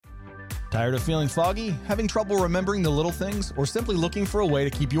Tired of feeling foggy, having trouble remembering the little things, or simply looking for a way to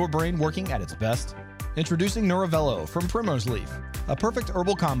keep your brain working at its best? Introducing Nuravello from Primrose Leaf, a perfect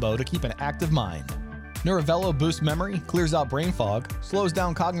herbal combo to keep an active mind. Nuravello boosts memory, clears out brain fog, slows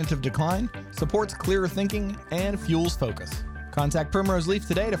down cognitive decline, supports clearer thinking, and fuels focus. Contact Primrose Leaf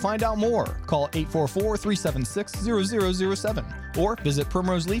today to find out more. Call 844-376-0007 or visit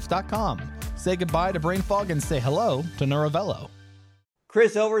primroseleaf.com. Say goodbye to brain fog and say hello to Nuravello.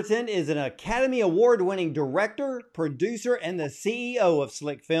 Chris Overton is an Academy Award-winning director, producer, and the CEO of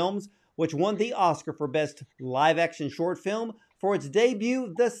Slick Films, which won the Oscar for Best Live-Action Short Film for its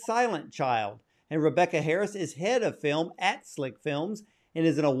debut, The Silent Child. And Rebecca Harris is head of film at Slick Films and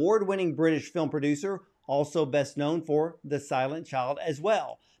is an award-winning British film producer, also best known for The Silent Child as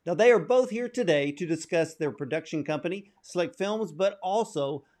well. Now, they are both here today to discuss their production company, Slick Films, but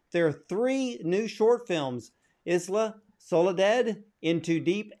also their 3 new short films, Isla Soledad, Into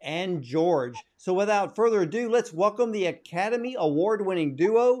Deep, and George. So without further ado, let's welcome the Academy Award-winning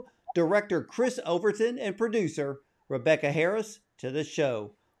duo, director Chris Overton and producer Rebecca Harris, to the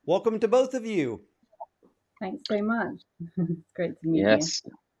show. Welcome to both of you. Thanks so much. It's great to meet you. Yes,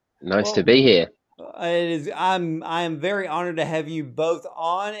 nice to be here. It is. I am very honored to have you both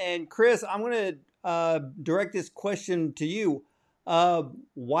on. And Chris, I'm going to direct this question to you.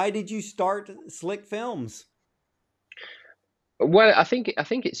 Why did you start Slick Films? Well, I think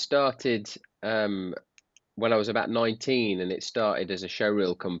it started when I was about 19, and it started as a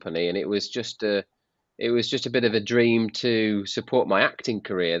showreel company, and it was just a bit of a dream to support my acting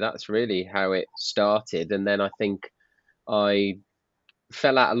career. That's really how it started, and then I think I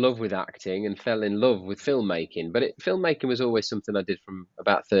fell out of love with acting and fell in love with filmmaking. But filmmaking was always something I did from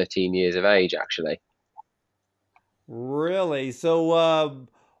about 13 years of age, actually. Really? So,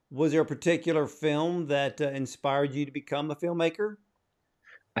 was there a particular film that inspired you to become a filmmaker?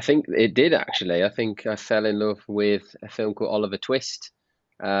 I think it did, actually. I think I fell in love with a film called Oliver Twist,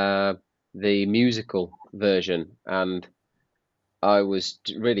 the musical version, and I was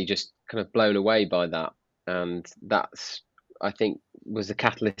really just kind of blown away by that. And that's, I think, was the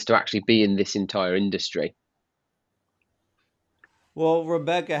catalyst to actually be in this entire industry. Well,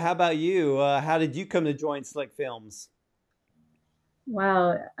 Rebecca, how about you? How did you come to join Slick Films?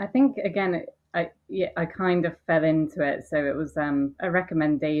 Well, I think again, I kind of fell into it. So it was a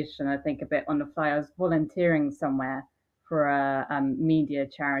recommendation, I think, a bit on the fly. I was volunteering somewhere for a media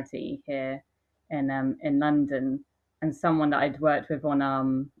charity here in London, and someone that I'd worked with on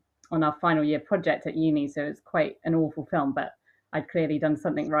our final year project at uni. So it's quite an awful film, but I'd clearly done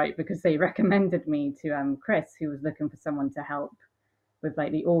something right because they recommended me to Chris, who was looking for someone to help with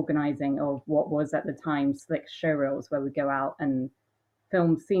like the organizing of what was at the time Slick showreels, where we go out and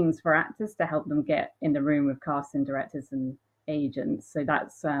film scenes for actors to help them get in the room with casting directors and agents. So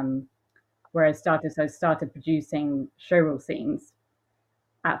that's where I started. So I started producing showreel scenes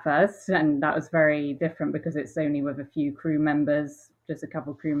at first, and that was very different because it's only with a few crew members, just a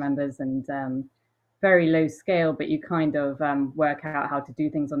couple crew members, and very low scale, but you kind of work out how to do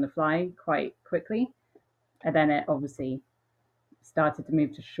things on the fly quite quickly. And then it obviously started to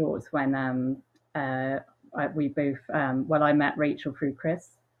move to shorts when we both, I met Rachel through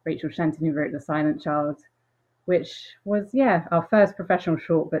Chris, Rachel Shenton, who wrote The Silent Child, which was, our first professional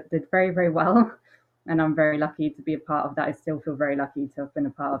short, but did very, very well. And I'm very lucky to be a part of that. I still feel very lucky to have been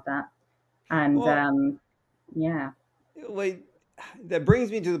a part of that. And Wait, that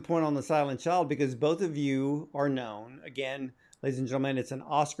brings me to the point on The Silent Child, because both of you are known. Again, ladies and gentlemen, it's an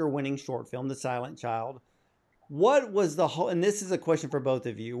Oscar-winning short film, The Silent Child. What was the whole, and this is a question for both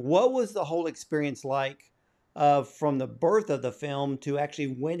of you, what was the whole experience like from the birth of the film to actually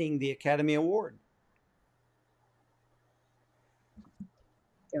winning the Academy Award?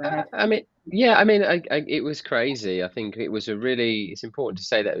 It was crazy. I think it's important to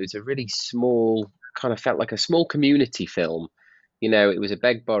say that it was a really small, kind of felt like a small community film. You know, it was a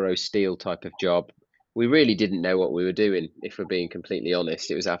beg, borrow, steal type of job. We really didn't know what we were doing, if we're being completely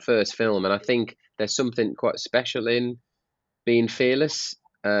honest. It was our first film, and I think there's something quite special in being fearless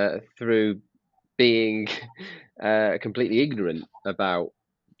through being completely ignorant about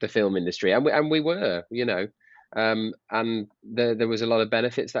the film industry, and we were, you know, and there was a lot of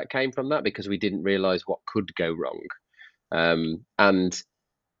benefits that came from that because we didn't realize what could go wrong,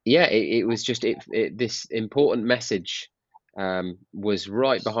 it was just this important message was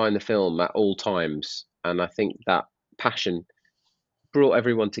right behind the film at all times, and I think that passion brought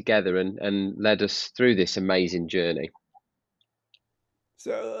everyone together and led us through this amazing journey.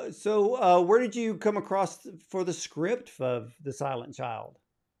 So where did you come across for the script of The Silent Child?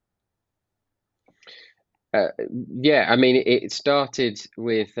 It started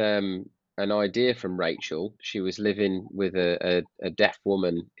with an idea from Rachel. She was living with a deaf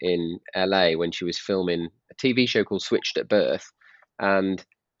woman in LA when she was filming a TV show called Switched at Birth, and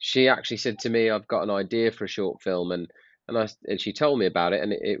she actually said to me, "I've got an idea for a short film," and she told me about it,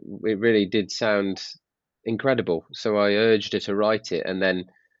 and it really did sound incredible. So I urged her to write it, and then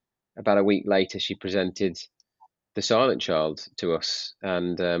about a week later, she presented The Silent Child to us,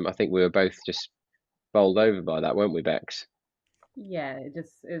 and I think we were both just bowled over by that, weren't we, Bex? Yeah, it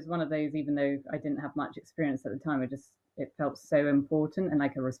was one of those. Even though I didn't have much experience at the time, it felt so important and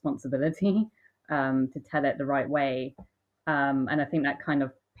like a responsibility to tell it the right way. And I think that kind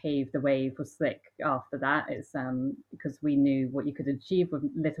of paved the way for Slick after that. It's because we knew what you could achieve with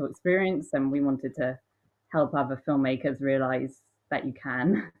little experience, and we wanted to help other filmmakers realize that you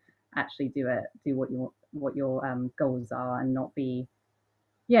can actually do what your goals are, and not be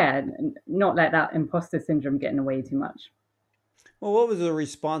yeah, not let that imposter syndrome get in the way too much. Well, what was the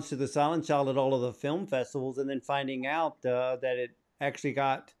response to The Silent Child at all of the film festivals, and then finding out that it actually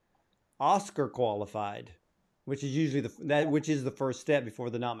got Oscar qualified, which is usually which is the first step before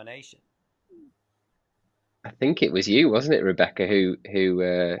the nomination. I think it was you, wasn't it, Rebecca, who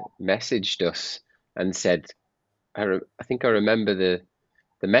messaged us and said, I think I remember the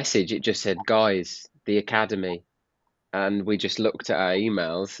message. It just said, "Guys, the Academy," and we just looked at our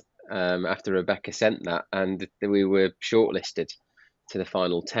emails after Rebecca sent that, and we were shortlisted to the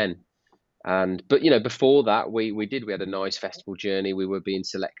final 10. And but before that, we had a nice festival journey. We were being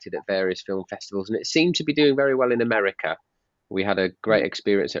selected at various film festivals, and it seemed to be doing very well in America. We had a great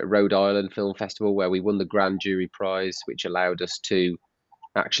experience at Rhode Island Film Festival where we won the grand jury prize, which allowed us to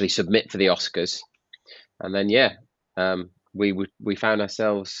actually submit for the Oscars. And then we found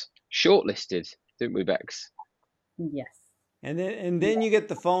ourselves shortlisted, didn't we, Bex? Yes. And then you get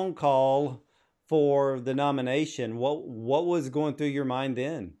the phone call for the nomination. What was going through your mind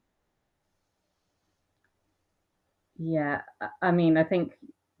then? Yeah, I mean, I think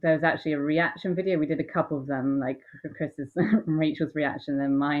there was actually a reaction video. We did a couple of them, like Chris's and Rachel's reaction,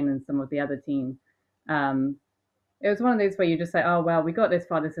 and mine and some of the other team. Um, it was one of those where you just say, "Oh well, we got this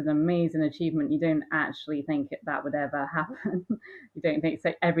far. This is an amazing achievement." You don't actually think that would ever happen. You don't think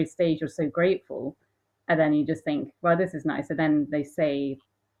so. Every stage you're so grateful, and then you just think, "Well, this is nice." And then they say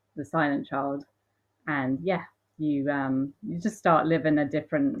the silent child, and yeah, you just start living a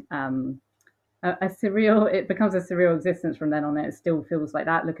different a surreal. It becomes a surreal existence from then on. It still feels like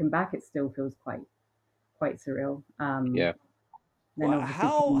that. Looking back, it still feels quite surreal. Yeah. Then Well, obviously,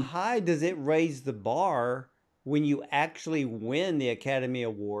 how high does it raise the bar when you actually win the Academy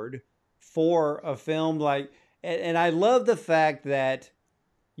Award for a film like? And I love the fact that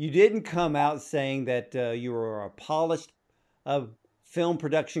you didn't come out saying that you were a polished film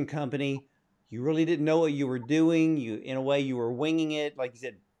production company. You really didn't know what you were doing. In a way, you were winging it, like you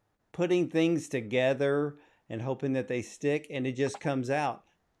said, putting things together and hoping that they stick, and it just comes out.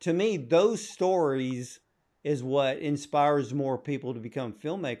 To me, those stories is what inspires more people to become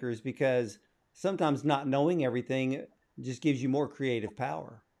filmmakers, because sometimes not knowing everything just gives you more creative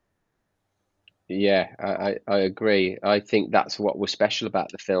power. Yeah, I agree. I think that's what was special about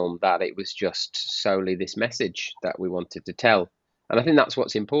the film, that it was just solely this message that we wanted to tell. And I think that's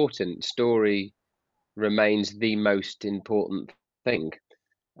what's important. Story remains the most important thing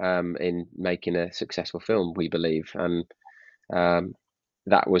in making a successful film, we believe. And um,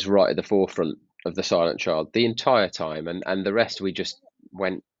 that was right at the forefront of The Silent Child the entire time. And the rest we just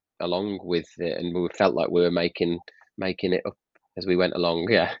went along with it, and we felt like we were making it up as we went along.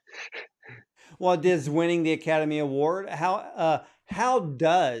 Yeah. Well, does winning the Academy Award, how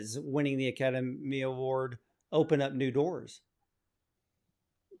does winning the Academy Award open up new doors?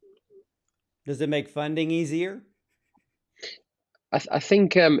 Does it make funding easier? I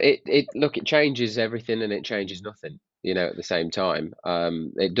think it look, it changes everything and it changes nothing, at the same time.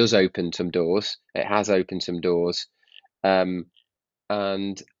 It does open some doors. It has opened some doors. Um,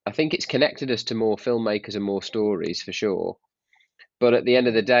 and I think it's connected us to more filmmakers and more stories for sure. But at the end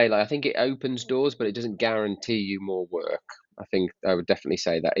of the day, like, I think it opens doors, but it doesn't guarantee you more work. I think I would definitely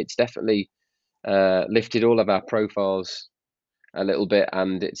say that it's definitely lifted all of our profiles a little bit,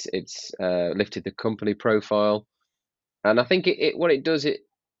 and it's lifted the company profile. And I think what it does,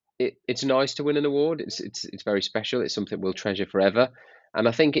 it's nice to win an award. It's very special. It's something we'll treasure forever. And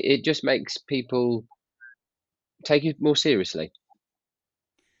I think it just makes people take it more seriously.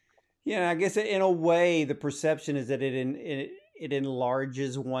 Yeah, I guess in a way, the perception is that it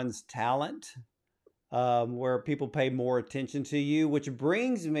enlarges one's talent, where people pay more attention to you, which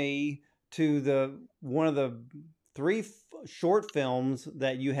brings me to the one of the three short films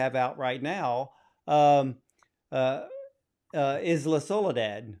that you have out right now. Um, uh, Isla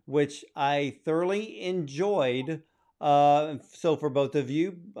Soledad, which I thoroughly enjoyed. So, for both of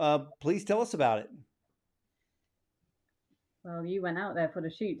you, please tell us about it. Well, you went out there for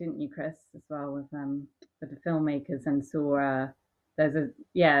the shoot, didn't you, Chris, as well with the filmmakers and saw there's a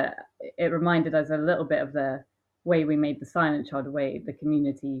yeah, it reminded us a little bit of the way we made the Silent Child, the way the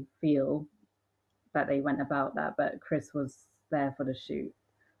community feel that they went about that. But Chris was there for the shoot.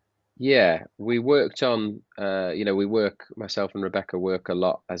 Yeah, we worked on, we work, myself and Rebecca work a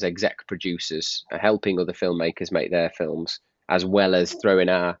lot as exec producers, helping other filmmakers make their films, as well as throwing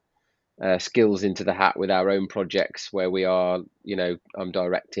our skills into the hat with our own projects where we are, I'm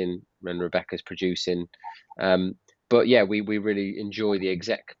directing and Rebecca's producing. Um, but yeah, we really enjoy the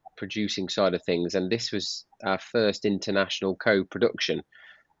exec producing side of things. And this was our first international co-production.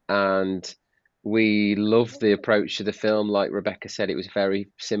 And we loved the approach to the film. Like Rebecca said, it was very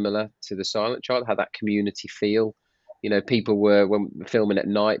similar to The Silent Child, had that community feel. People were, when filming at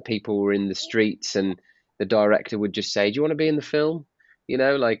night, people were in the streets and the director would just say, "Do you want to be in the film?"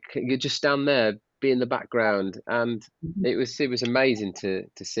 Like you just stand there, be in the background, and it was amazing to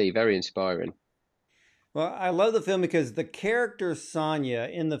see, very inspiring. Well, I love the film because the character Sonia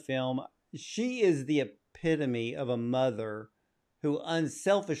in the film, she is the epitome of a mother who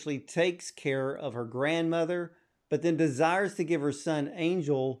unselfishly takes care of her grandmother, but then desires to give her son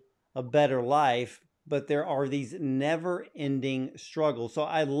Angel a better life. But there are these never ending struggles. So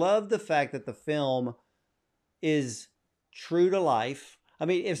I love the fact that the film is true to life. I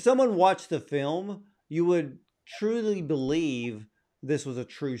mean, if someone watched the film, you would truly believe this was a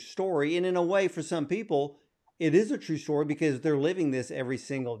true story. And in a way, for some people, it is a true story because they're living this every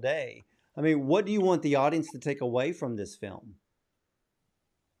single day. I mean, what do you want the audience to take away from this film?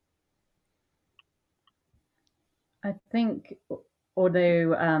 I think,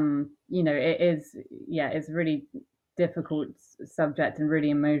 although it is, yeah, it's a really difficult subject and really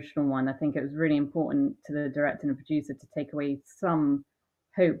emotional one. I think it was really important to the director and the producer to take away some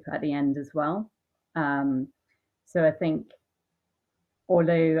hope at the end as well. Um, so I think,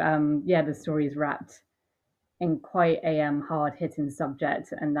 although the story is wrapped in quite a hard hitting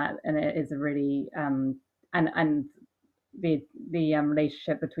subject, and it is a really and the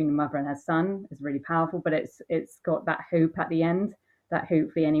relationship between the mother and her son is really powerful, but it's got that hope at the end, that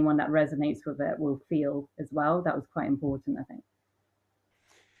hopefully anyone that resonates with it will feel as well. That was quite important, I think.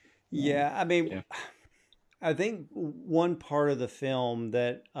 Yeah. Yeah, I mean, Yeah. I think one part of the film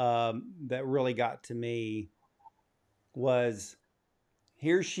that really got to me was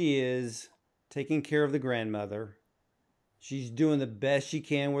here she is taking care of the grandmother. She's doing the best she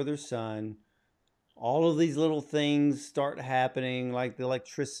can with her son. All of these little things start happening, like the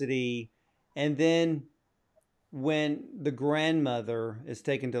electricity. And then when the grandmother is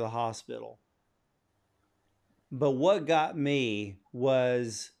taken to the hospital. But what got me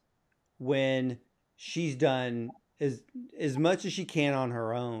was when she's done as much as she can on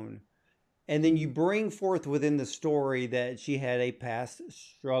her own. And then you bring forth within the story that she had a past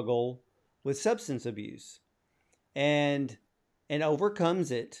struggle with substance abuse and and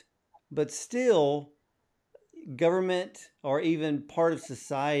overcomes it, but still government or even part of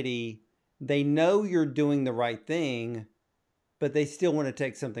society, they know you're doing the right thing, but they still want to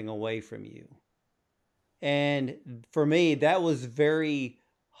take something away from you. And for me, that was very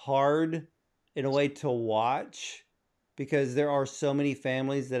hard in a way to watch because there are so many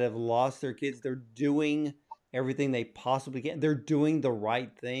families that have lost their kids. They're doing everything they possibly can, they're doing the right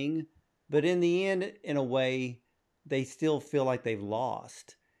thing. But in the end, in a way, they still feel like they've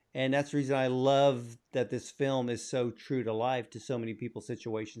lost. And that's the reason I love that this film is so true to life to so many people's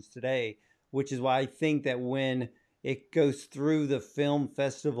situations today, which is why I think that when it goes through the film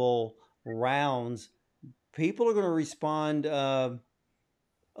festival rounds, people are going to respond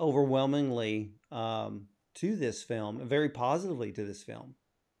overwhelmingly to this film, very positively to this film.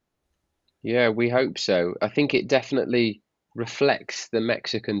 Yeah, we hope so. I think it definitely reflects the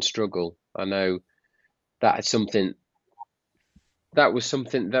Mexican struggle. I know that is something that was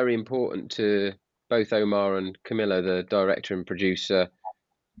something very important to both Omar and Camilo, the director and producer.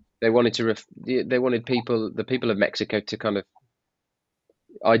 They wanted the people of Mexico to kind of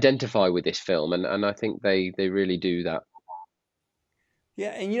identify with this film, and I think they really do that. Yeah,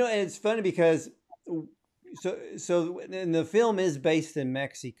 and and it's funny because and the film is based in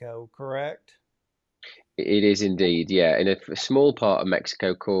Mexico, correct? It is indeed, yeah, in a small part of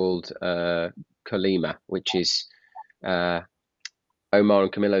Mexico called Colima, which is uh, Omar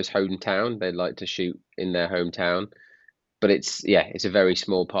and Camilo's hometown. They like to shoot in their hometown, but it's a very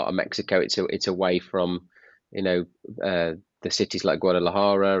small part of Mexico. It's away from, you know, the cities like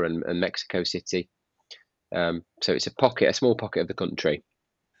Guadalajara and Mexico City. So it's a small pocket of the country.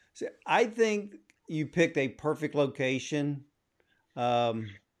 So I think you picked a perfect location, um,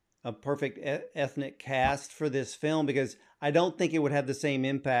 a perfect ethnic cast for this film because I don't think it would have the same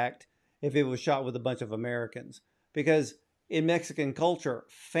impact if it was shot with a bunch of Americans. Because in Mexican culture,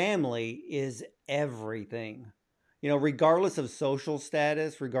 family is everything. You know, regardless of social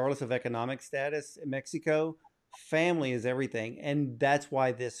status, regardless of economic status in Mexico, family is everything. And that's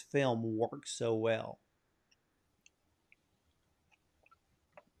why this film works so well.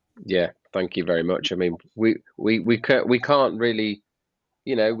 Yeah, thank you very much. I mean, we can't really,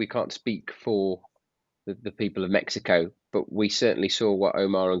 we can't speak for the people of Mexico, but we certainly saw what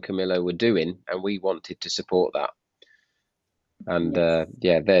Omar and Camilo were doing, and we wanted to support that. And Yes.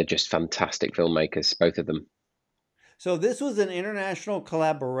 yeah, they're just fantastic filmmakers, both of them. So this was an international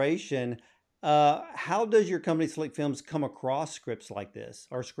collaboration. How does your company Slick Films come across scripts like this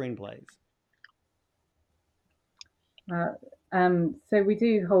or screenplays? Uh, so we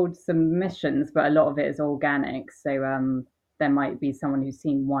do hold some missions, but a lot of it is organic. So there might be someone who's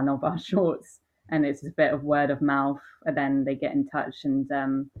seen one of our shorts, and it's a bit of word of mouth, and then they get in touch,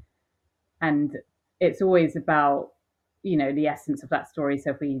 and it's always about the essence of that story.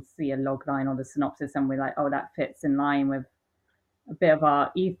 So if we see a log line or the synopsis, and we're like, oh, that fits in line with a bit of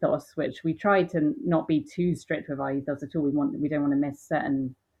our ethos, which we try to not be too strict with our ethos at all. We don't want to miss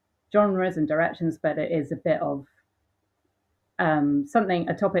certain genres and directions, but it is a bit of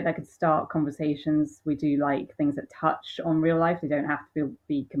a topic that could start conversations. We do like things that touch on real life. They don't have to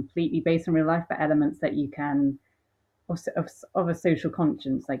be completely based on real life, but elements that you can of a social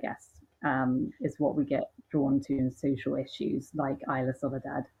conscience, I guess, is what we get drawn to in social issues like Isla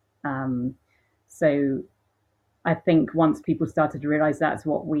Soledad. Um, so I think once people started to realize that's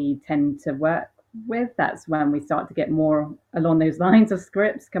what we tend to work with, that's when we start to get more along those lines of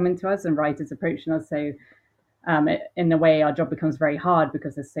scripts coming to us and writers approaching us. So in a way, our job becomes very hard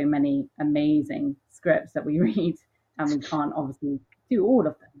because there's so many amazing scripts that we read, and we can't obviously do all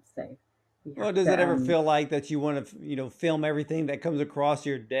of them. So we have Well, does to. it ever feel like that you want to, film everything that comes across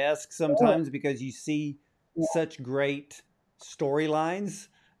your desk Oh, sometimes because you see yeah, such great storylines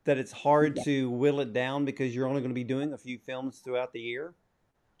that it's hard yeah. to will it down because you're only going to be doing a few films throughout the year?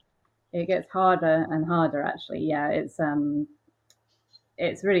 It gets harder and harder. Actually, yeah, it's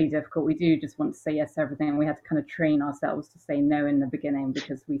really difficult. We do just want to say yes to everything, and we had to kind of train ourselves to say no in the beginning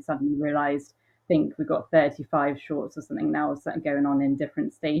because we suddenly realized, I think we've got 35 shorts or something now going on in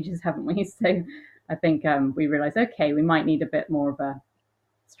different stages, haven't we? So I think we realized, okay, we might need a bit more of a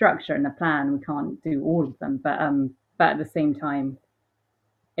structure and a plan. We can't do all of them, but at the same time,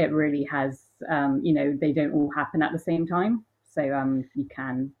 it really has, they don't all happen at the same time. So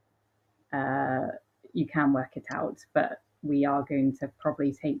uh, you can work it out, but we are going to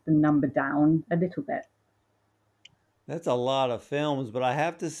probably take the number down a little bit. That's a lot of films, but I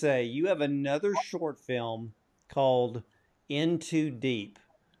have to say, you have another short film called Into Deep.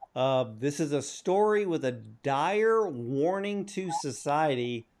 This is a story with a dire warning to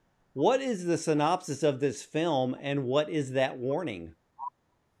society. What is the synopsis of this film, and what is that warning?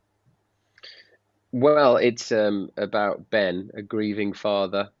 Well, it's about Ben, a grieving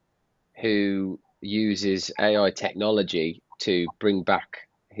father who uses AI technology to bring back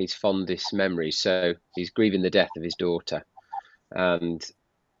his fondest memories. So he's grieving the death of his daughter, and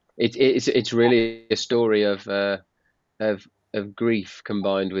it's really a story of of grief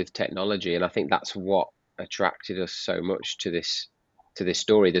combined with technology, and I think that's what attracted us so much to this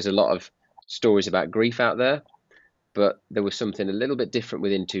story. There's a lot of stories about grief out there, but there was something a little bit different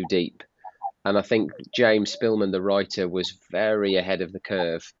within Too Deep. And I think James Spillman, the writer, was very ahead of the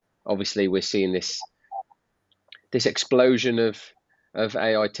curve. Obviously, we're seeing this explosion of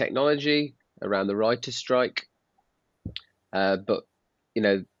AI technology around the writer's strike, but you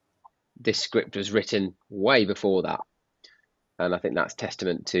know this script was written way before that, and I think that's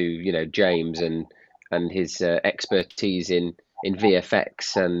testament to James and his expertise in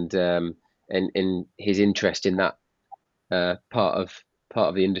VFX and in his interest in that part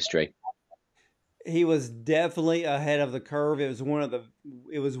of the industry. He was definitely ahead of the curve. It was one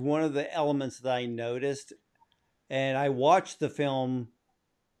of the elements that I noticed, and I watched the film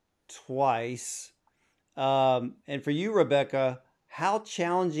twice. And for you, Rebecca, how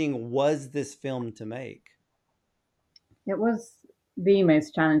challenging was this film to make? It was the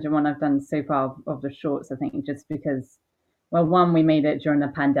most challenging one I've done so far of the shorts, I think, just because, well, one, we made it during the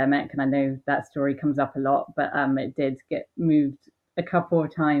pandemic, and I know that story comes up a lot, but it did get moved a couple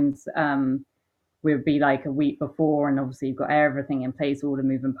of times. We'd be like a week before, and obviously you've got everything in place, all the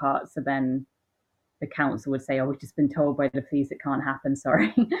moving parts. So then the council would say, "Oh, we've just been told by the police it can't happen.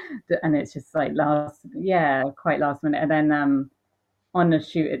 Sorry," and it's just like quite last minute. And then on the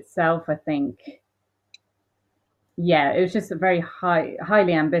shoot itself, I think, yeah, it was just a very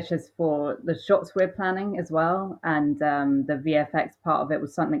highly ambitious for the shots we're planning as well, and the VFX part of it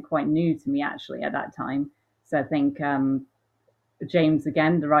was something quite new to me actually at that time. So I think James,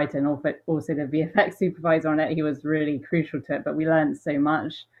 again, the writer and also the VFX supervisor on it, he was really crucial to it. But we learned so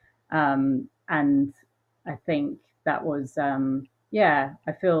much, and I think that was yeah.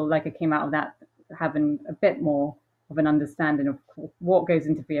 I feel like I came out of that having a bit more of an understanding of what goes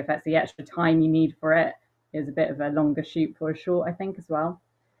into VFX, the extra time you need for it is a bit of a longer shoot for a short, I think, as well.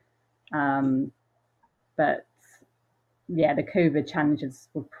 But yeah, the COVID challenges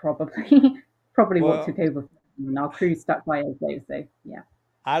were probably what took Well, over, and our crew stuck by us though. So yeah.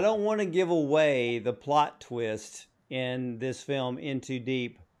 I don't want to give away the plot twist in this film, In Too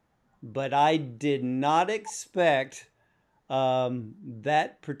Deep, but I did not expect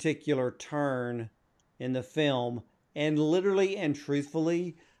that particular turn in the film. And literally and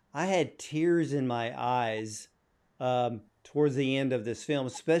truthfully, I had tears in my eyes towards the end of this film,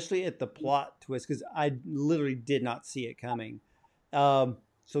 especially at the plot twist, because I literally did not see it coming.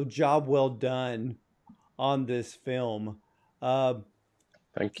 So, job well done on this film. Uh,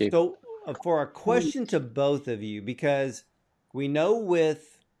 Thank you. so, for a question to both of you, because we know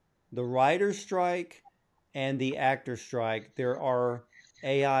with the writer's strike and the actor strike, there are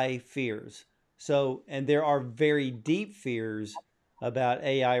AI fears. So, and there are very deep fears about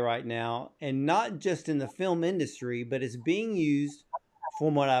AI right now, and not just in the film industry, but it's being used,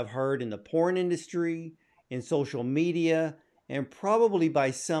 from what I've heard, in the porn industry, in social media, and probably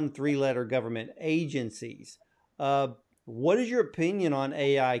by some three-letter government agencies. Uh, what is your opinion on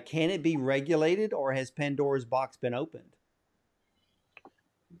AI? Can it be regulated, or has Pandora's box been opened?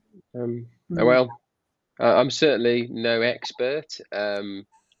 Mm. Well, I'm certainly no expert,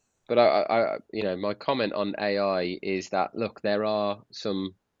 but you know, my comment on AI is that look, there are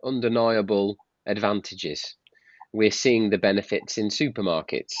some undeniable advantages. We're seeing the benefits in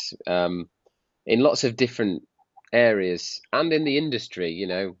supermarkets, in lots of different areas, and in the industry. You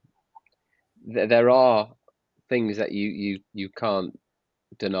know, there are things that you can't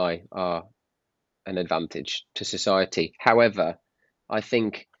deny are an advantage to society. However, I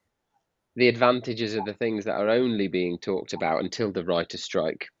think the advantages are the things that are only being talked about until the writer's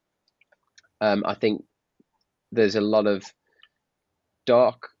strike. I think there's a lot of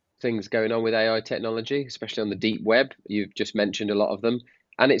dark things going on with AI technology, especially on the deep web. You've just mentioned a lot of them,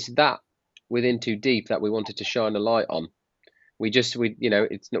 and it's that within Too Deep that we wanted to shine a light on. We you know,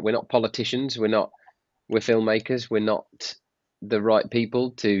 it's not, we're not politicians, we're filmmakers, we're not the right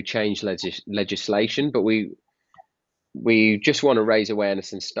people to change legislation, but we just want to raise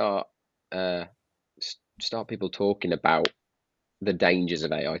awareness and uh, start people talking about the dangers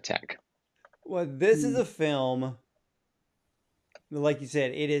of AI tech. Well, this is Mm. a film, like you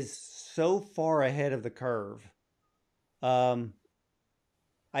said, it is so far ahead of the curve. Um,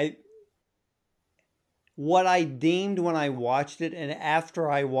 I what I deemed when I watched it, and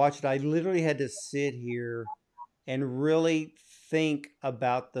after I watched it, I literally had to sit here and really think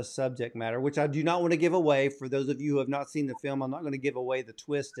about the subject matter, which I do not want to give away. For those of you who have not seen the film, I'm not going to give away the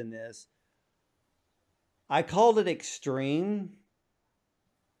twist in this. I called it extreme.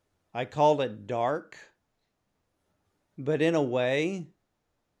 I called it dark, but in a way,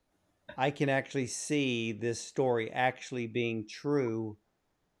 I can actually see this story actually being true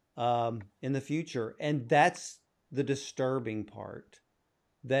in the future. And that's the disturbing part,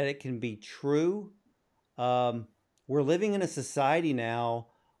 that it can be true. Um, we're living in a society now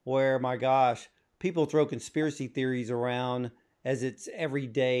where, my gosh, people throw conspiracy theories around as it's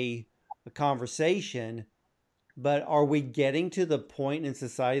everyday conversation. But are we getting to the point in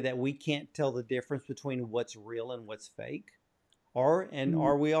society that we can't tell the difference between what's real and what's fake? And Mm.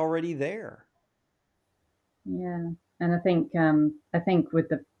 are we already there? Yeah, and I think with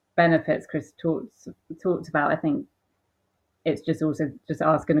the benefits Chris talked about, I think it's just also just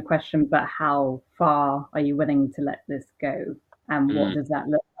asking a question, but how far are you willing to let this go, and what Mm, does that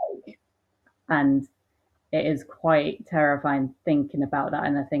look like? And it is quite terrifying thinking about that,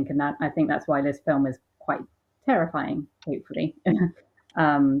 and I think that's why this film is quite terrifying, hopefully,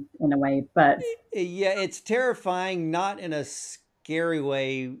 in a way. But Yeah, it's terrifying, not in a scary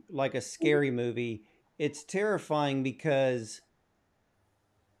way like a scary movie. It's terrifying because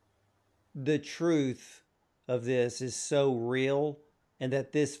the truth of this is so real, and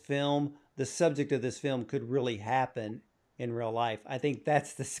that this film, the subject of this film, could really happen in real life. I think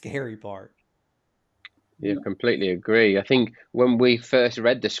that's the scary part. yeah, completely agree. I think when we first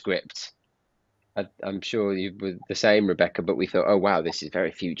read the script, I'm sure you were the same, Rebecca, but we thought, oh wow, this is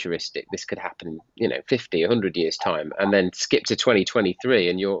very futuristic. This could happen in, 50, 100 years time, and then skip to 2023,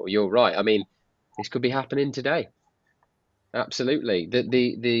 and you're right. I mean, this could be happening today. Absolutely.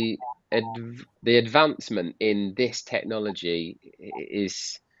 The advancement in this technology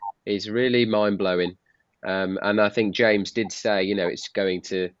is really mind blowing. And I think James did say, it's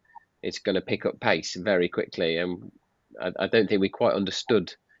going to pick up pace very quickly, and I don't think we quite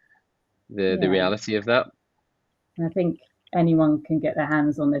understood the Yeah, reality of that. and I think anyone can get their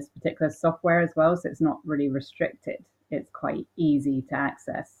hands on this particular software as well, so it's not really restricted. It's quite easy to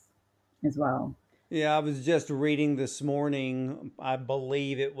access as well. Yeah, I was just reading this morning, I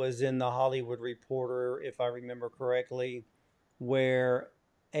believe it was in the Hollywood Reporter, if I remember correctly, where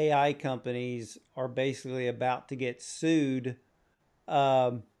AI companies are basically about to get sued,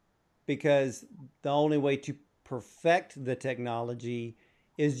 um, because the only way to perfect the technology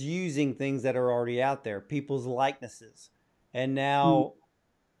is using things that are already out there, people's likenesses. And Mm, now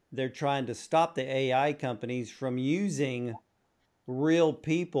they're trying to stop the AI companies from using real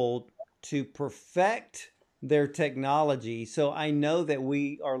people to perfect their technology. So I know that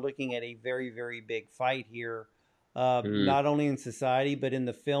we are looking at a very, very big fight here, Mm, not only in society, but in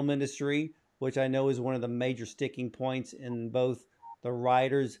the film industry, which I know is one of the major sticking points in both the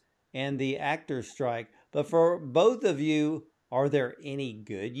writers and the actors strike. But for both of you, are there any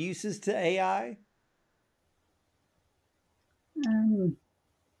good uses to AI? Um,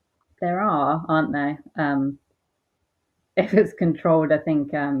 there are, aren't there? If it's controlled, I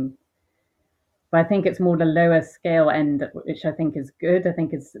think. But I think it's more the lower scale end, which I think is good. I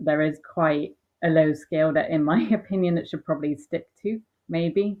think there is quite a low scale that, in my opinion, it should probably stick to,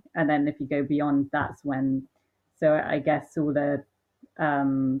 maybe. And then if you go beyond, that's when. So I guess all the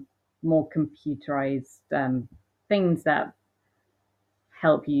um, more computerized things that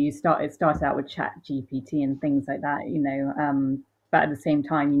help you. It starts out with Chat GPT and things like that, but at the same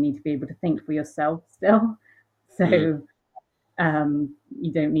time, you need to be able to think for yourself still. mm, So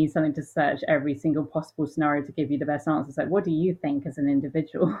you don't need something to search every single possible scenario to give you the best answers. Like, what do you think as an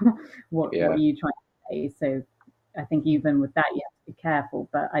individual? What yeah. are you trying to say? So I think even with that, you have to be careful.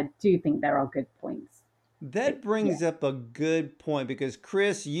 But I do think there are good points. That Yeah. brings up a good point because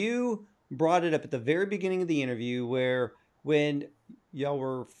Chris, you brought it up at the very beginning of the interview where when y'all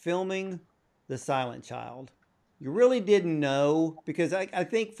were filming The Silent Child, you really didn't know because I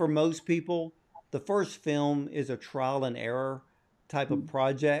think for most people, the first film is a trial and error type of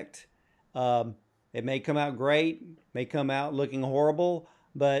project. Um, it may come out great, may come out looking horrible,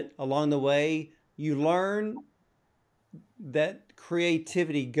 but along the way, you learn that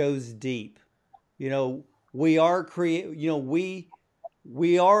creativity goes deep. You know, we are a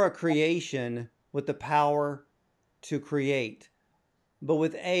creation with the power to create. But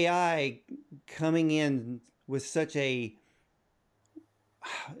with AI coming in with such a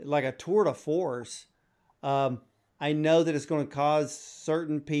like a tour de force, um, I know that it's going to cause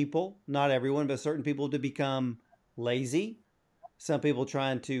certain people, not everyone, but certain people to become lazy. Some people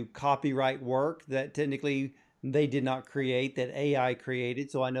trying to copyright work that technically they did not create, that AI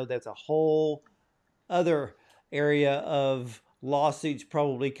created. So I know that's a whole other area of lawsuits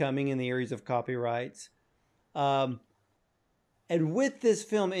probably coming in the areas of copyrights. Um, and with this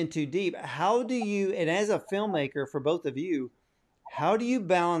film In Too Deep, how do you, and as a filmmaker for both of you, how do you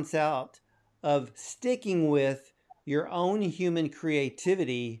balance out of sticking with your own human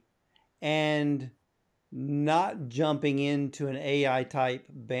creativity and not jumping into an AI type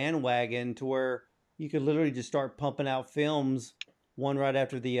bandwagon to where you could literally just start pumping out films one right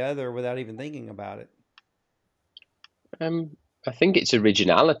after the other without even thinking about it? Um, I think it's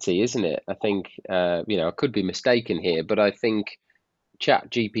originality, isn't it? I think, I could be mistaken here, but I think Chat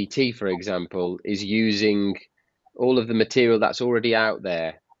GPT, for example, is using all of the material that's already out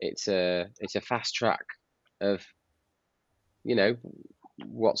there. It's a fast track of, you know,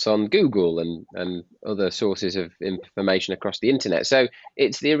 what's on Google and other sources of information across the internet. So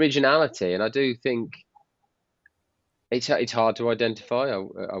it's the originality, and I do think it's hard to identify. I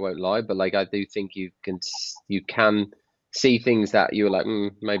won't lie, but like I do think you can see things that you're like,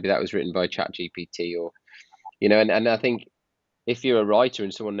 maybe that was written by Chat GPT, or and I think if you're a writer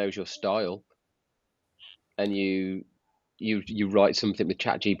and someone knows your style and you write something with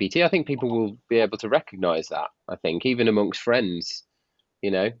Chat GPT, I think people will be able to recognize that. I think even amongst friends,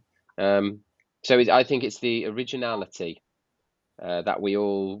 you know. Um, I think it's the originality that we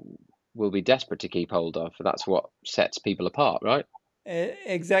all will be desperate to keep hold of. That's what sets people apart, right?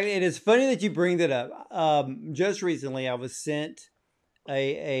 Exactly. It is funny that you bring that up. Just recently, I was sent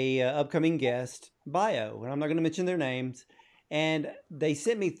a upcoming guest bio, and I'm not going to mention their names. and they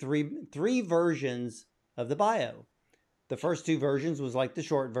sent me three versions of the bio. The first two versions was like the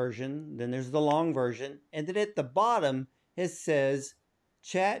short version, then there's the long version, and then at the bottom it says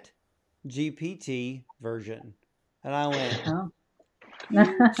Chat GPT version. And I went, Oh.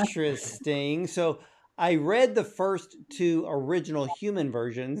 interesting. So I read the first two original human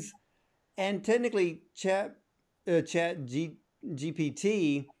versions, and technically,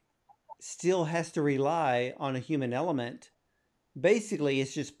 GPT still has to rely on a human element. Basically,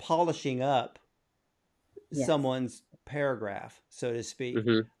 it's just polishing up Yes. someone's paragraph, so to speak.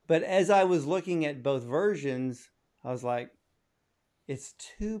 Hmm. But as I was looking at both versions, I was like, it's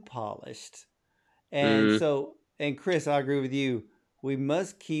too polished. And Mm. so, and Chris, I agree with you. We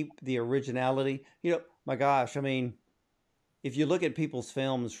must keep the originality. My gosh, I mean, if you look at people's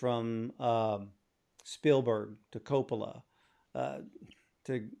films from Spielberg to Coppola uh,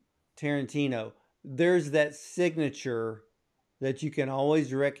 to Tarantino, there's that signature that you can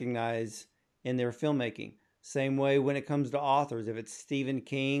always recognize in their filmmaking. Same way when it comes to authors, if it's Stephen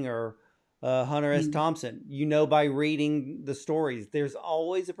King or Hunter S. Mm. Thompson, by reading the stories, there's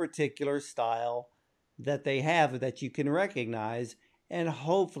always a particular style that they have that you can recognize, and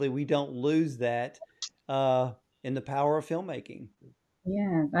hopefully we don't lose that uh, in the power of filmmaking.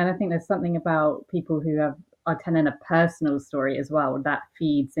 Yeah, and I think there's something about people who are telling a personal story as well that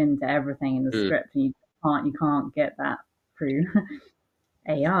feeds into everything in the Mm. script, and you can't get that through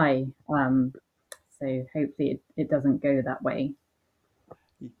AI. So hopefully it doesn't go that way.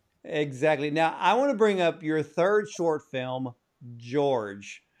 Exactly. Now, I want to bring up your third short film,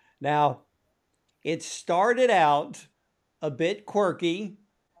 George. Now, it started out a bit quirky, Mhm.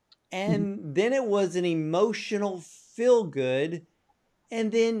 and then it was an emotional feel good,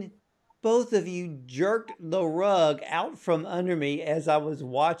 and then both of you jerked the rug out from under me as I was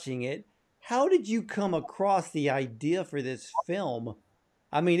watching it. How did you come across the idea for this film?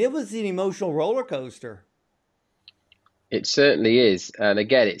 I mean, it was an emotional roller coaster. It certainly is, and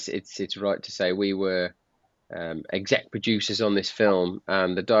again, it's right to say we were exec producers on this film,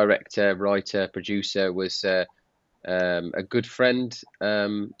 and the director, writer, producer was a good friend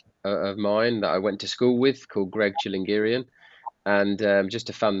of mine that I went to school with, called Greg Chilingirian, and just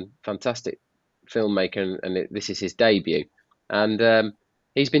a fantastic filmmaker, this is his debut, and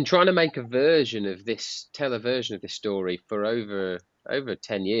he's been trying to make tell a version of this story for over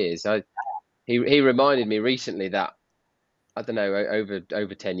 10 years. He reminded me recently that I don't know,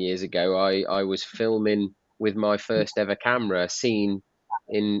 over 10 years ago, I was filming with my first ever camera a scene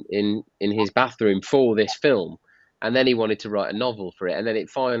in his bathroom for this film, and then he wanted to write a novel for it, and then it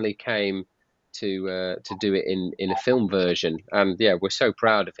finally came to do it in a film version, and yeah, we're so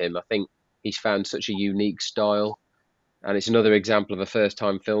proud of him. I think he's found such a unique style, and it's another example of a first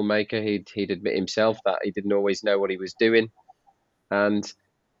time filmmaker. He'd admit himself that he didn't always know what he was doing, and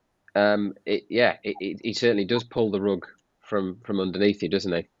he certainly does pull the rug from underneath you,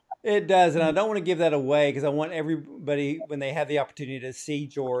 doesn't he? It does, and I don't want to give that away because I want everybody, when they have the opportunity to see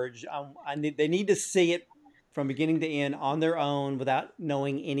George, they need to see it from beginning to end on their own without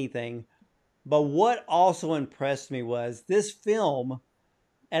knowing anything. But what also impressed me was this film,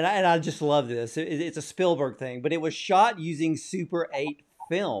 and I just love this. It's a Spielberg thing, but it was shot using Super 8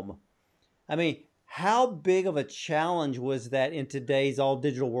 film. I mean, how big of a challenge was that in today's all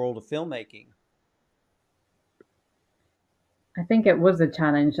digital world of filmmaking? I think it was a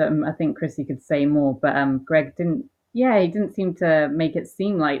challenge. I think Chrissy could say more, but Greg didn't. Yeah, he didn't seem to make it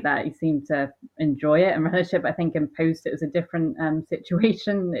seem like that. He seemed to enjoy it and relish it. But I think in post it was a different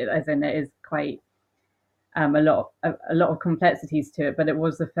situation, as in it is quite a lot of complexities to it. But it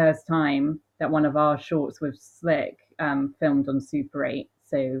was the first time that one of our shorts with Slick filmed on Super 8,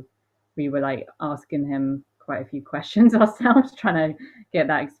 so we were like asking him quite a few questions ourselves, trying to get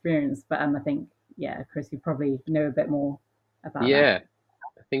that experience. But I think, yeah, Chris, you probably know a bit more about that. Yeah,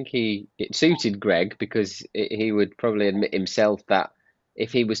 I think it suited Greg because he would probably admit himself that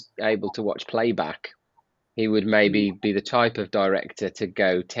if he was able to watch playback, he would Mm. maybe be the type of director to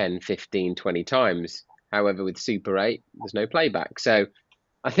go 10, 15, 20 times. However, with Super 8, there's no playback. So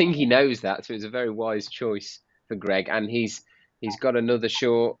I think he knows that. So it's a very wise choice for Greg. And he's got another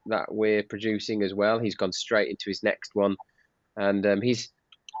short that we're producing as well. He's gone straight into his next one. And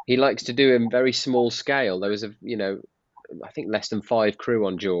he likes to do a very small scale. There was I think less than five crew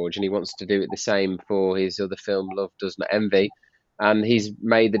on George, and he wants to do it the same for his other film, Love Does Not Envy. And he's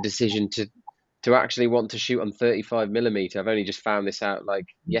made the decision to actually want to shoot on 35 millimeter. I've only just found this out like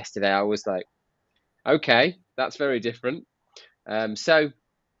yesterday. I was like, okay, that's very different. So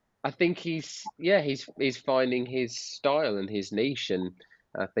I think he's finding his style and his niche, and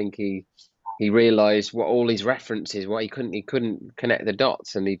I think he realized what all his references, why he couldn't connect the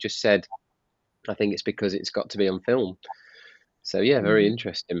dots, and he just said, I think it's because it's got to be on film. So yeah, very Mm.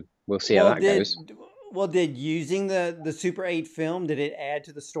 interesting. We'll see how Well, that goes. did using the Super 8 film, did it add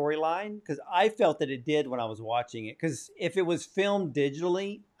to the storyline? Because I felt that it did when I was watching it. Because if it was filmed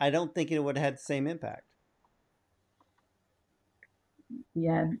digitally, I don't think it would have had the same impact.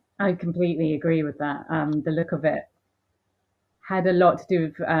 Yeah, I completely agree with that. The look of it had a lot to do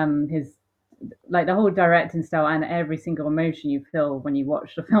with his, like, the whole directing style, and every single emotion you feel when you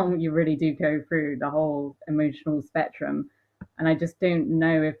watch the film. You really do go through the whole emotional spectrum, and I just don't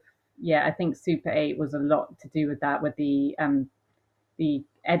know if, yeah, I think Super 8 was a lot to do with that, with the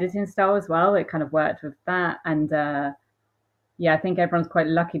editing style as well. It kind of worked with that, and yeah, I think everyone's quite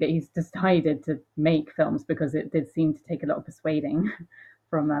lucky that he's decided to make films, because it did seem to take a lot of persuading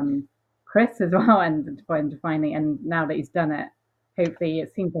from Chris as well, and finally, and now that he's done it, hopefully it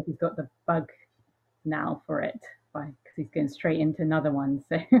seems like he's got the bug now for it, because he's going straight into another one.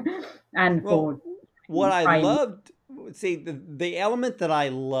 So, and Well, for what I Prime, loved, see, the element that I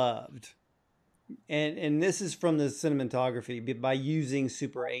loved, and this is from the cinematography, by using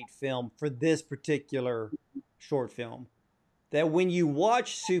Super 8 film for this particular short film, that when you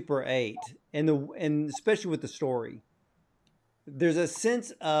watch Super 8, and especially with the story, there's a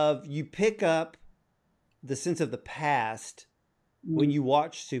sense of, you pick up the sense of the past when mm, you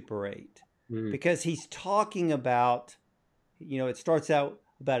watch Super 8, Mm. because he's talking about, it starts out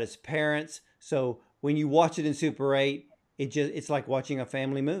about his parents. So when you watch it in Super 8, it's like watching a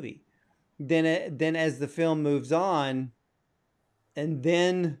family movie. Then as the film moves on, and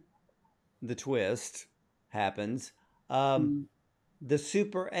then the twist happens, um, mm, the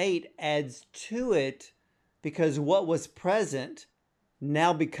Super 8 adds to it, because what was present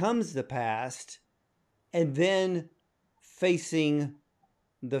now becomes the past, and then facing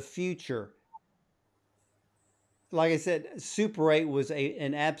the future. Like I said, Super 8 was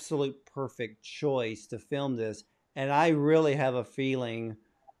an absolute perfect choice to film this. And I really have a feeling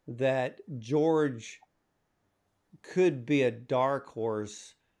that George could be a dark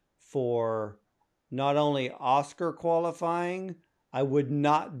horse for not only Oscar qualifying. I would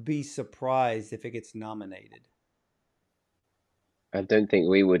not be surprised if it gets nominated. I don't think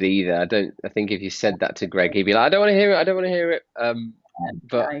we would either. I don't. I think if you said that to Greg, he'd be like, "I don't want to hear it. I don't want to hear it." yeah,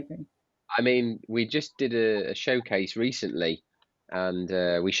 But I agree. I mean, we just did a showcase recently,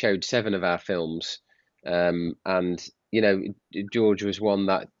 and we showed seven of our films. And George was one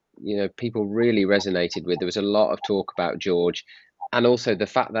that people really resonated with. There was a lot of talk about George, and also the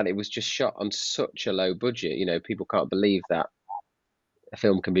fact that it was just shot on such a low budget. People can't believe that a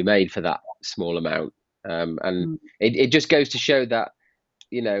film can be made for that small amount. And Mm, it just goes to show that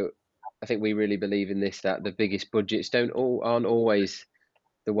you know, I think we really believe in this, that the biggest budgets aren't always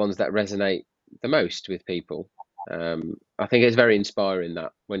the ones that resonate the most with people. I think it's very inspiring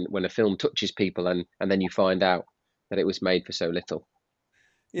that when a film touches people and then you find out that it was made for so little.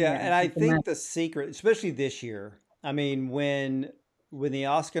 Yeah, yeah, and I you can think the secret, especially this year, I mean, when the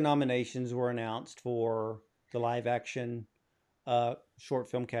Oscar nominations were announced for the live action short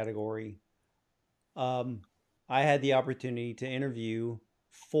film category, um, I had the opportunity to interview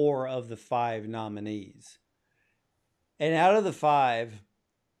four of the five nominees. And out of the five,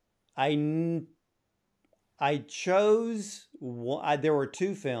 I I chose there were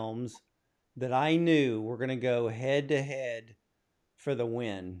two films that I knew were going to go head to head for the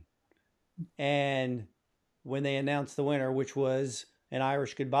win. And when they announced the winner, which was An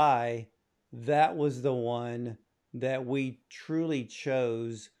Irish Goodbye, that was the one that we truly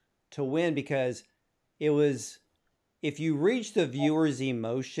chose to win, because it was, if you reach the viewer's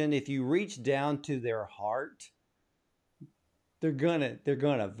emotion, if you reach down to their heart, they're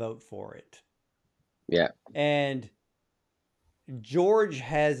gonna vote for it. Yeah, And George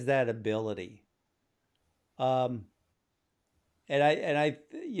has that ability. Um, and I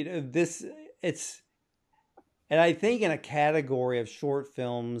this it's and I think in a category of short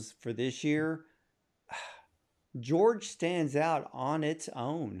films for this year, George stands out on its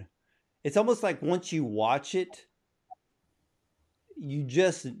own. It's almost like once you watch it, you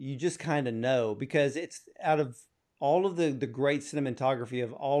just kind of know, because it's out of all of the great cinematography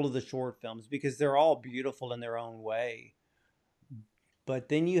of all of the short films, because they're all beautiful in their own way. But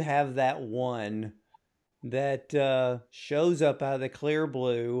then you have that one that shows up out of the clear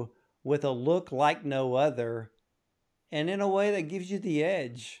blue with a look like no other, and in a way that gives you the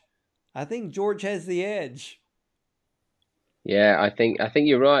edge. I think George has the edge. yeah. I think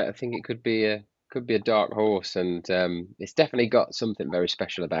you're right. I think it could be a dark horse, and it's definitely got something very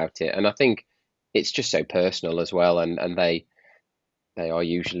special about it. And I think it's just so personal as well. And they are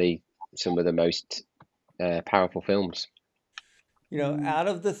usually some of the most powerful films. Mm. Out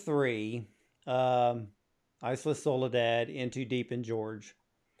of the three, um, Isla Soledad, Into Deep, and George,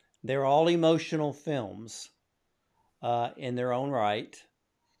 they're all emotional films in their own right.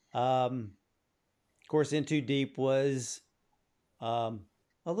 Of course, Into Deep was um,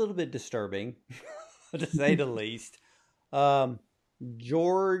 a little bit disturbing, to say the least. Um,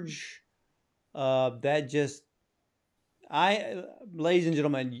 George, that just I, ladies and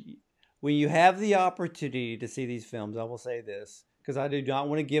gentlemen, when you have the opportunity to see these films, I will say this because I do not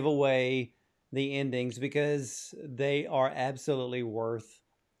want to give away the endings because they are absolutely worth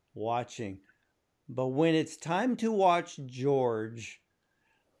watching. But when it's time to watch George,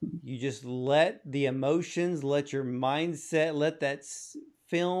 you just let the emotions, let your mindset, let that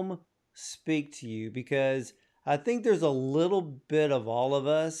film speak to you because I think there's a little bit of all of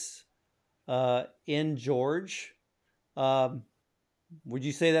us in George. Um, would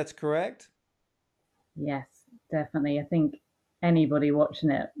you say that's correct? Yes, definitely. I think anybody watching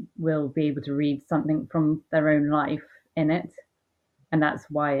it will be able to read something from their own life in it, and that's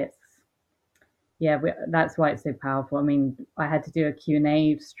why it's yeah, that's why it's so powerful. I mean, I had to do a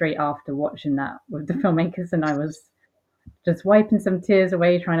Q&A straight after watching that with the filmmakers, and I was just wiping some tears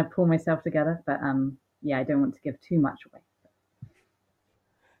away, trying to pull myself together. But yeah, I don't want to give too much away.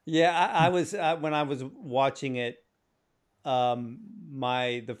 Yeah, I was when I was watching it.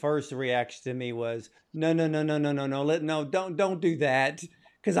 My the first reaction to me was no, no, no, no, no, no, no, no, don't do that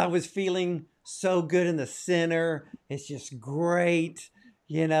because I was feeling so good in the center. It's just great,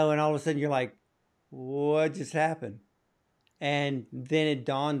 and all of a sudden you're like, what just happened? And then it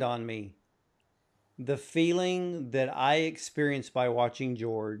dawned on me the feeling that I experienced by watching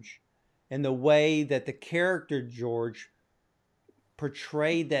George and the way that the character George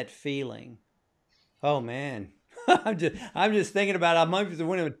portrayed that feeling. Oh man, I'm just thinking about it. I'm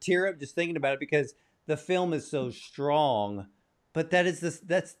going to tear up just thinking about it because the film is so strong. But that's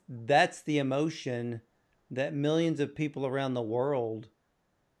the emotion that millions of people around the world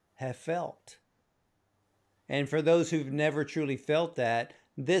have felt. And for those who've never truly felt that,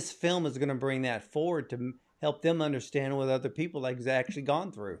 this film is going to bring that forward to help them understand what other people have actually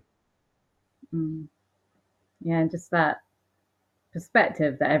gone through. Mm. Yeah, and just that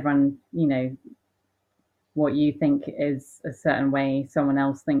perspective that everyone, what you think is a certain way, someone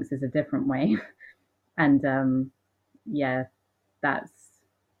else thinks is a different way, and yeah, that's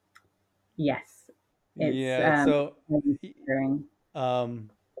yes, it's Yeah. So, really inspiring. um,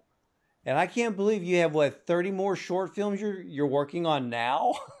 and I can't believe you have what 30 more short films you're working on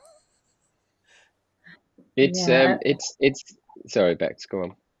now. Yeah, It's sorry, Bex, go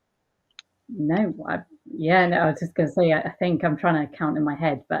on. no, yeah, no, I was just going to say, I think I'm trying to count in my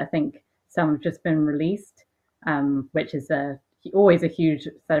head, but I think some have just been released, which is always a huge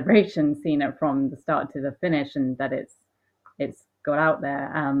celebration, seeing it from the start to the finish, and that it's got out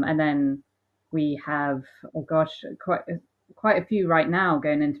there. And then we have, oh gosh, quite a few right now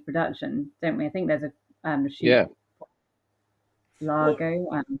going into production, don't we? I think there's a shoot Yeah. Well, Largo.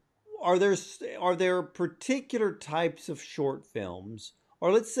 are there are there particular types of short films,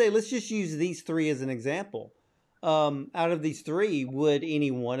 or let's just use these three as an example. Out of these three, would any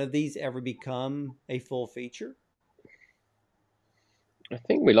one of these ever become a full feature? I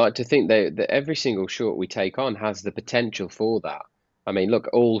think we like to think that every single short we take on has the potential for that. I mean, look,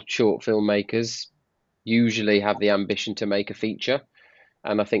 all short filmmakers usually have the ambition to make a feature,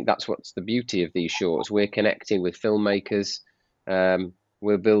 and I think that's what's the beauty of these shorts. We're connecting with filmmakers,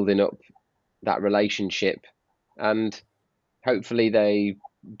 we're building up that relationship, and hopefully they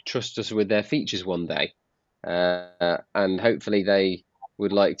trust us with their features one day, and hopefully they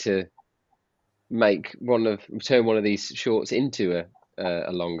would like to turn one of these shorts into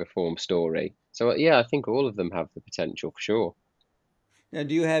a longer form story. So yeah, I think all of them have the potential for sure. Now,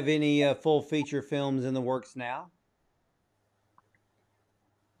 do you have any full feature films in the works now?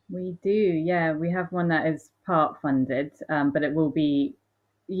 We do, yeah. We have one that is part funded, but it will be,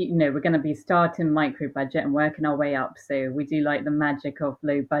 we're going to be starting micro budget and working our way up. So we do like the magic of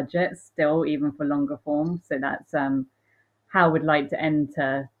low budget still, even for longer form. So that's how we'd like to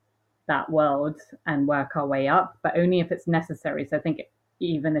enter that world and work our way up, but only if it's necessary. So I think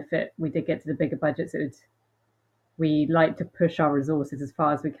even if we did get to the bigger budgets, we like to push our resources as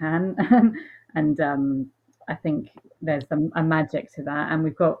far as we can, and I think there's a magic to that. And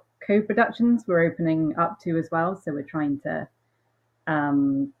we've got co-productions we're opening up to as well. So we're trying to,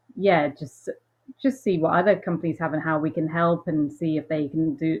 yeah, just see what other companies have and how we can help, and see if they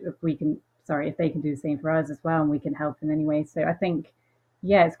can do if we can sorry if they can do the same for us as well, and we can help in any way. So I think,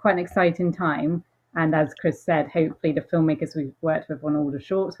 yeah, it's quite an exciting time. And as Chris said, hopefully the filmmakers we've worked with on all the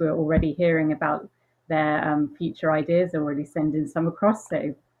shorts, we're already hearing about their future ideas, already sending some across,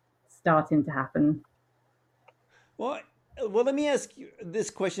 so starting to happen. Well, well, let me ask you this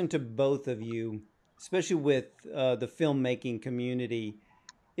question to both of you, especially with the filmmaking community.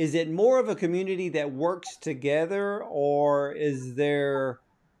 Is it more of a community that works together, or is there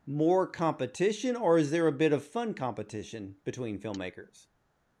more competition, or is there a bit of fun competition between filmmakers?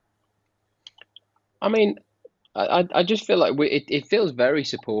 I mean, I just feel like it feels very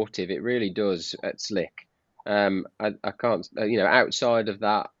supportive. It really does at Slick. I can't, outside of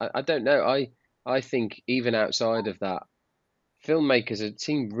that, I don't know. I think even outside of that, filmmakers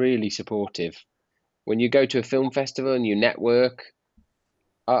seem really supportive. When you go to a film festival and you network,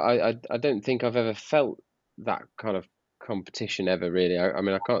 I don't think I've ever felt that kind of competition ever really. I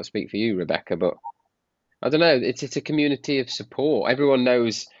mean, I can't speak for you, Rebecca, but I don't know. It's a community of support. Everyone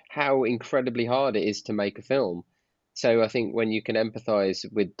knows how incredibly hard it is to make a film. So I think when you can empathize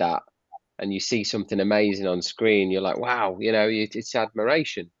with that and you see something amazing on screen, you're like, wow, it's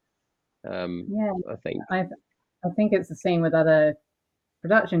admiration. Yeah, I think. I I think it's the same with other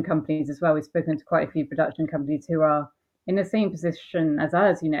production companies as well. We've spoken to quite a few production companies who are in the same position as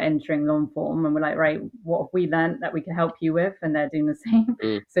us, entering long form, and we're like, right, what have we learned that we can help you with? And they're doing the same.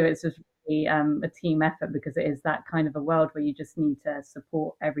 Mm, So it's just really, a team effort, because it is that kind of a world where you just need to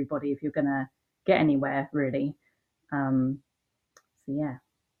support everybody if you're going to get anywhere, really. Um, so yeah.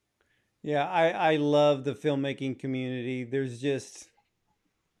 Yeah, I love the filmmaking community.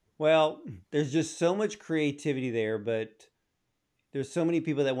 Well, there's just so much creativity there, but there's so many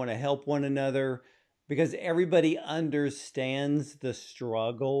people that want to help one another because everybody understands the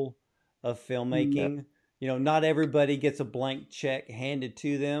struggle of Mm, yeah. filmmaking. Not everybody gets a blank check handed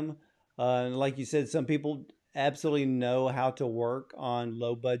to them. And like you said, some people absolutely know how to work on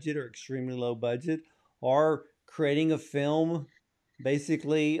low budget or extremely low budget, or creating a film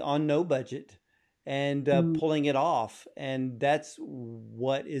basically on no budget and mm, pulling it off. And that's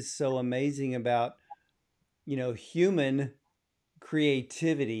what is so amazing about human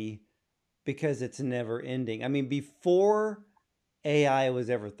creativity, because it's never ending. I mean, before AI was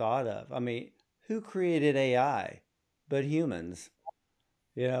ever thought of, I mean, who created AI but humans,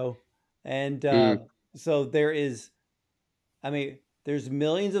 you know? And Mm, so I mean, there's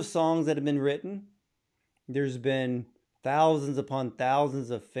millions of songs that have been written. There's been thousands upon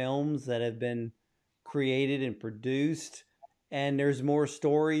thousands of films that have been created and produced, and there's more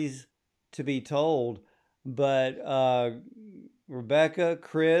stories to be told. But Rebecca,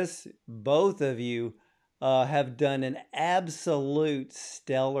 Chris, both of you have done an absolute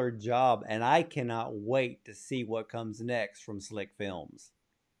stellar job, and I cannot wait to see what comes next from Slick Films.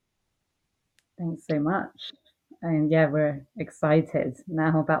 thanks so much. And yeah, we're excited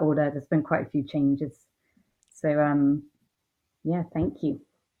now about all that. There's been quite a few changes. So yeah, thank you.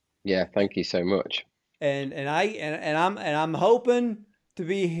 yeah, thank you so much. And I'm hoping to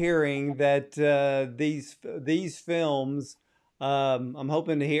be hearing that these films. I'm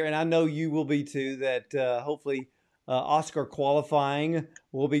hoping to hear, and I know you will be too. That hopefully Oscar qualifying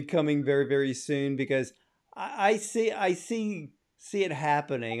will be coming very very soon, because I see it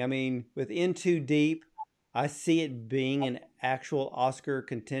happening. I mean, with In Too Deep, I see it being an actual Oscar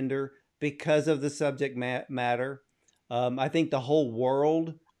contender because of the subject matter. I think the whole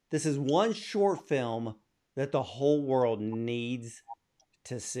world. This is one short film that the whole world needs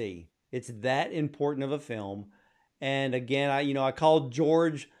to see. It's that important of a film. And again, I called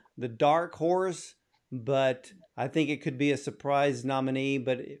George the dark horse, but I think it could be a surprise nominee.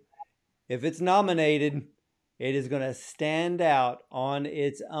 But if it's nominated, it is going to stand out on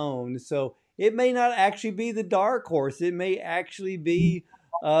its own. So it may not actually be the dark horse. It may actually be,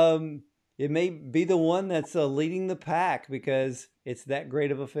 um, it may be the one that's leading the pack, because it's that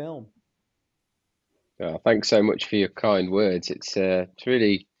great of a film. Thanks so much for your kind words. It's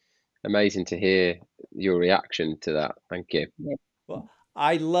really amazing to hear your reaction to that. Thank you. Yeah. Well,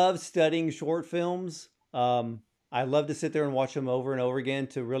 I love studying short films. I love to sit there and watch them over and over again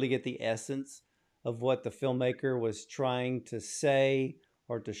to really get the essence of what the filmmaker was trying to say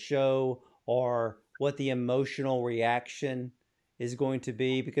or to show, or what the emotional reaction is going to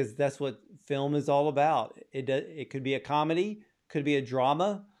be, because that's what film is all about. It could be a comedy, could be a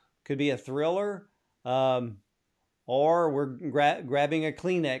drama, could be a thriller. Um, or we're grabbing a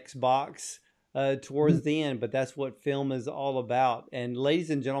Kleenex box towards the end. But that's what film is all about. And ladies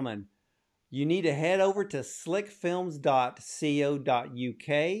and gentlemen, you need to head over to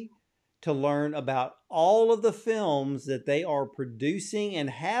slickfilms.co.uk to learn about all of the films that they are producing and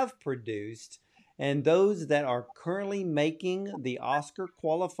have produced. and those that are currently making the Oscar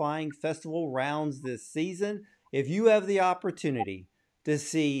qualifying festival rounds this season. If you have the opportunity to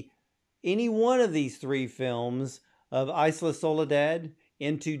see any one of these three films of Isla Soledad,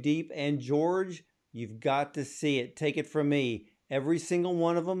 In Too Deep, and George, you've got to see it. Take it from me. Every single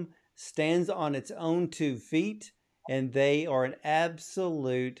one of them stands on its own 2 feet, and they are an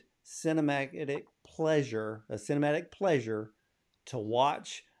absolute cinematic pleasure, to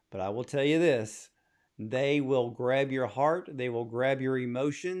watch. But I will tell you this, they will grab your heart, they will grab your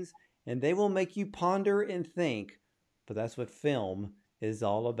emotions, and they will make you ponder and think. But that's what film is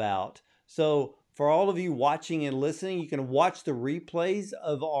all about. So for all of you watching and listening, you can watch the replays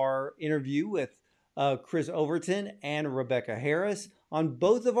of our interview with Chris Overton and Rebecca Harris on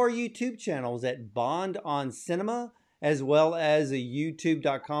both of our YouTube channels at Bond on Cinema, as well as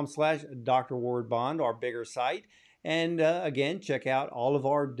youtube.com/Dr. Ward Bond, our bigger site. And again, check out all of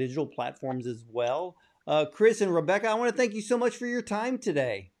our digital platforms as well. Chris and Rebecca, I want to thank you so much for your time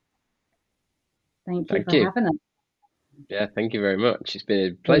today. Thank you Thank for you. having us. Yeah, thank you very much. It's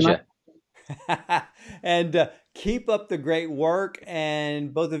been a pleasure. And keep up the great work.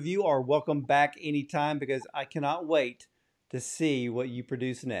 And both of you are welcome back anytime, because I cannot wait to see what you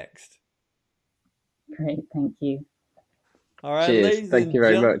produce next. Great, thank you. All right, Cheers. ladies Thank and you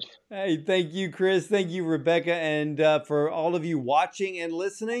very gentlemen. much. Hey, thank you, Chris. Thank you, Rebecca. And for all of you watching and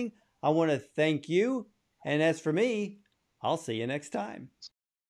listening, I want to thank you. And as for me, I'll see you next time.